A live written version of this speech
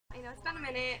it's been a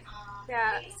minute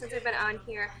since I've been on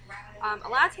here. A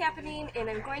lot's happening, and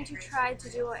I'm going to try to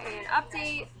do an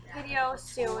update video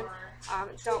soon.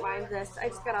 Don't mind this. I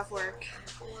just got off work,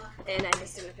 and I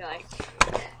just didn't feel like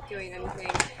doing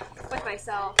anything with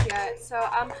myself yet. So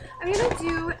I'm gonna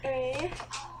do a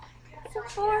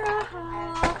Sephore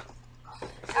haul.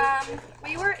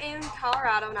 We were in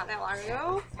Colorado not that long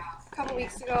ago, a couple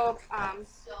weeks ago,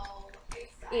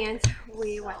 and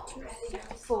we went to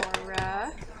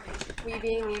Sephora, we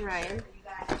being me and Ryan,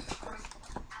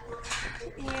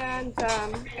 and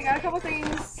I got a couple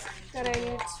things that I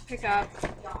need to pick up,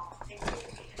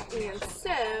 and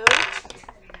so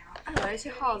I wanted to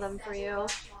haul them for you.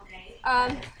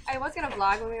 I was going to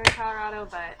vlog when we were in Colorado,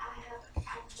 but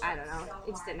I don't know,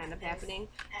 it just didn't end up happening.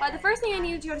 But the first thing I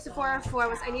needed to go to Sephora for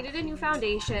was I needed a new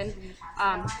foundation,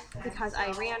 because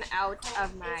I ran out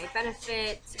of my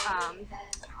Benefit,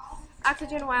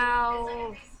 Oxygen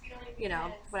Wow, you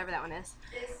know, whatever that one is.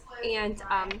 And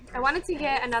I wanted to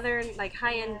get another like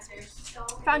high-end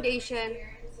foundation,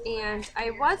 and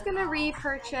I was going to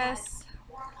repurchase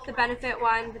the Benefit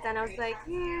one, but then I was like,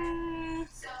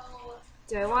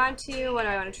 do I want to? What do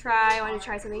I want to try? I want to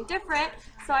try something different.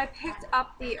 So I picked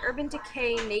up the Urban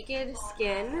Decay Naked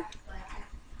Skin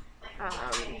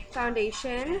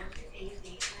foundation.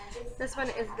 This one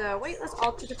is the Weightless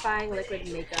Ultra Defying Liquid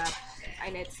Makeup,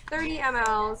 and it's 30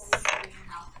 mLs.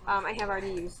 I have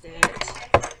already used it.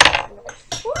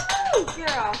 Woo,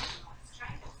 girl!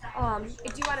 I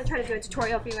do want to try to do a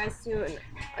tutorial for you guys soon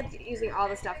using all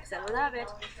the stuff because I love it.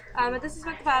 But this is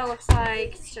what the bottle looks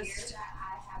like. It's just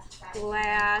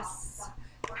glass,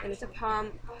 and it's a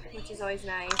pump, which is always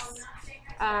nice.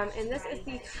 And this is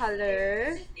the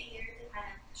color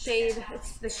shade.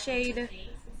 It's the shade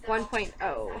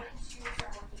 1.0.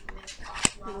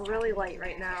 I'm really light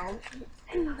right now.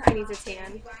 I need to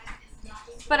tan.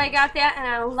 But I got that, and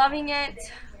I'm loving it.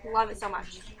 Love it so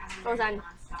much. Goes on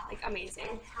like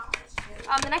amazing.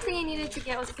 The next thing I needed to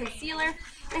get was a concealer.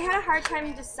 I had a hard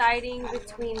time deciding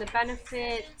between the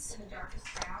Benefit.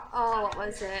 Oh, what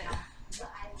was it?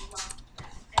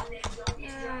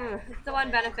 It's the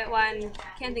one Benefit one.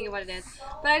 Can't think of what it is.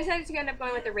 But I decided to end up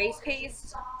going with the Race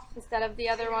Paste instead of the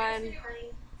other one.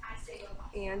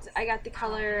 And I got the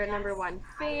color number 1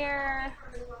 Fair.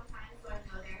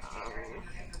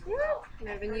 And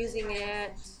I've been using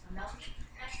it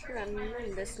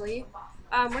tremendously.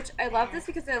 Which I love this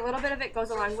because a little bit of it goes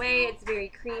a long way. It's very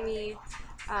creamy.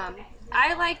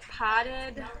 I like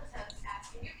potted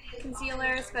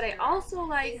concealers, but I also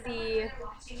like the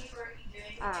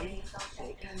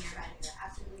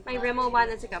my Rimmel one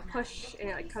that's like a push and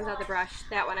it like comes out the brush.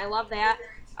 That one, I love that.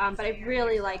 But I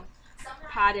really like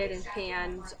potted and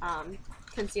panned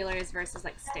concealers versus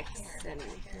like sticks, and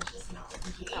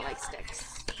I like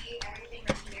sticks.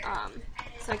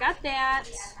 So I got that.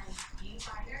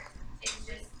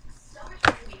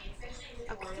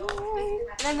 Okay.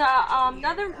 And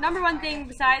then the number one thing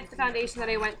besides the foundation that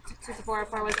I went to Sephora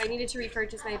for was I needed to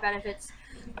repurchase my Benefits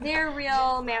They're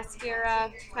Real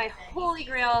mascara, my holy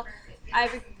grail.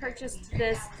 I've repurchased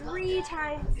this 3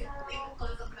 times.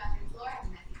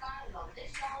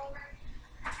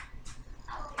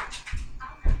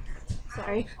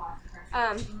 Sorry.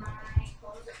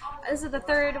 This is the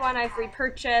 3rd one I've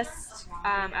repurchased.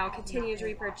 I'll continue to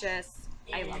repurchase.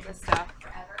 I love this stuff.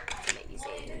 It's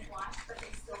amazing.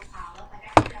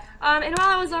 And while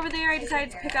I was over there, I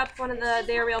decided to pick up one of the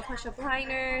They're Real push-up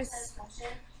liners.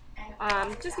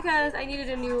 Just because I needed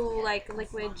a new like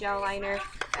liquid gel liner,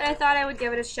 and I thought I would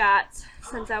give it a shot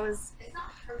since I was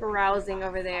browsing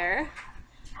over there.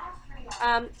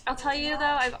 I'll tell you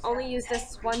though, I've only used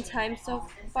this 1 time so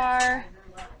far,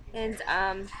 and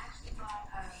I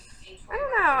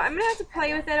don't know, I'm gonna have to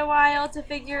play with it a while to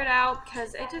figure it out,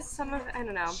 because it just I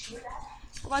don't know,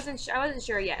 I wasn't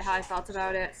sure yet how I felt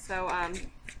about it, so I'm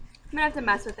gonna have to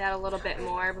mess with that a little bit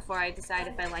more before I decide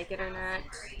if I like it or not.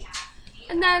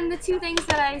 And then the 2 things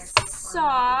that I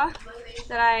saw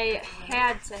that I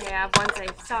had to have once I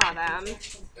saw them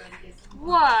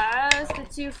was the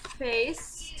Too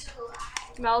Faced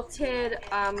melted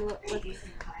lip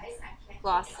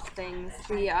gloss things,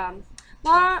 the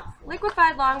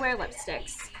liquefied longwear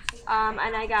lipsticks,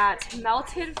 and I got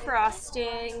melted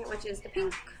frosting, which is the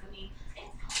pink,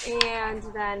 and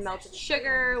then melted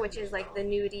sugar, which is like the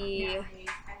nudie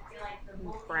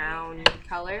brown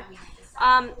color.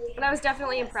 And I was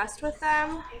definitely impressed with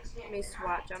them. Let me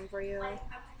swatch them for you.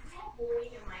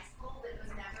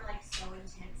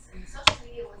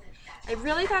 I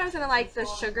really thought I was going to like the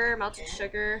sugar, melted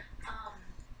sugar,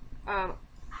 a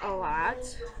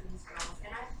lot.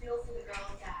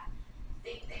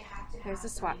 Here's the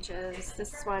swatches.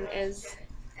 This one is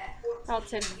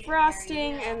melted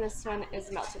frosting, and this one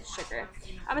is melted sugar.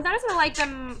 I thought I was gonna like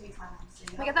them.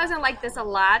 Like I thought I was gonna like this a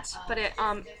lot, but it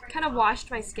kind of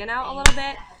washed my skin out a little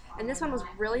bit. And this one was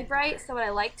really bright, so what I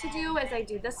like to do is I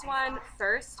do this one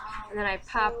first, and then I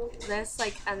pop this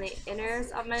like on the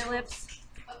inners of my lips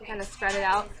and kind of spread it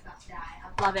out.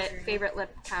 Love it. Favorite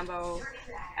lip combo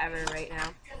ever right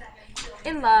now.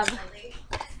 In love.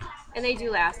 And they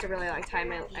do last a really long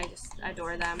time. I just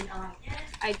adore them.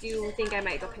 I do think I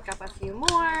might go pick up a few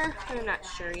more, but I'm not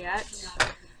sure yet.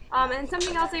 And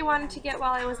something else I wanted to get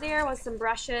while I was there was some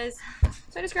brushes.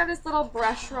 So I just grabbed this little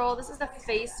brush roll. This is the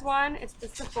face one. It's the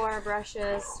Sephora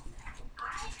brushes.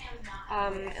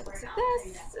 It looks like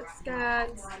this.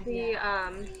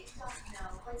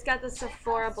 It's got the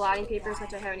Sephora blotting papers,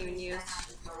 which I haven't even used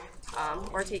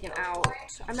or taken out.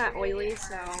 I'm not oily,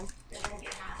 so.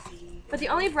 But the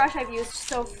only brush I've used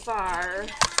so far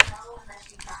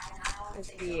is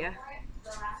the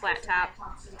flat top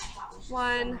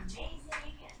one.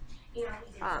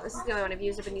 This is the only one I've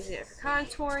used. I've been using it for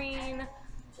contouring.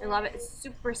 I love it. It's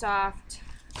super soft.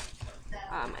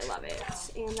 I love it.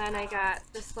 And then I got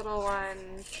this little one.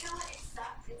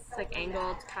 It's like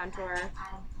angled contour.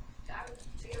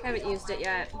 I haven't used it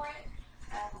yet.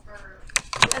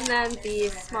 And then the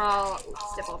small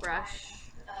stipple brush,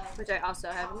 which I also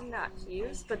have not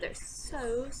used, but they're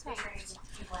so soft.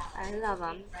 I love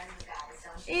them.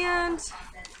 And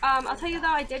I'll tell you though,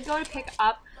 I did go to pick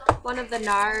up one of the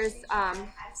NARS,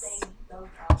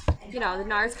 the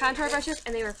NARS contour brushes,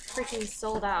 and they were freaking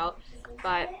sold out.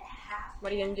 But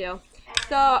what are you gonna do?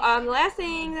 So the last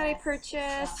thing that I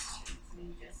purchased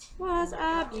was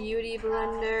a beauty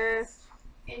blender.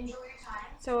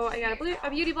 So I got a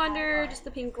beauty blender, just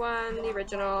the pink one, the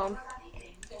original.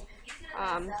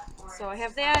 So I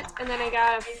have that, and then I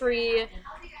got a free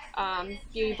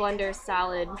beauty blender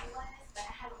solid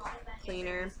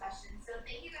cleaner.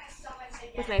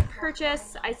 With my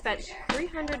purchase, I spent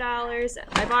 $300.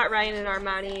 I bought Ryan and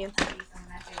Armani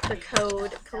the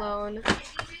Code cologne.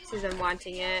 He's been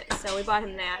wanting it, so we bought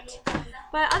him that.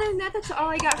 But other than that, that's all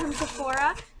I got from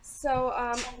Sephora. So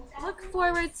look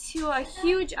forward to a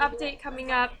huge update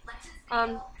coming up.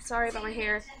 Sorry about my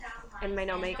hair and my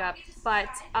no makeup, but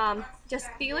just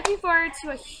be looking forward to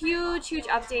a huge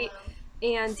update.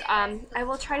 And I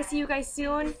will try to see you guys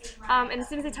soon. And as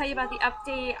soon as I tell you about the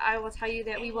update, I will tell you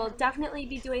that we will definitely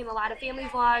be doing a lot of family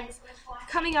vlogs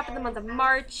coming up in the month of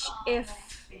March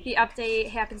if the update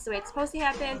happens the way it's supposed to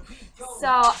happen. So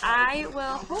I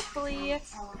will hopefully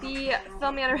be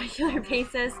filming on a regular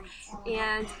basis,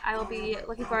 and I will be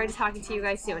looking forward to talking to you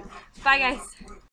guys soon. Bye guys!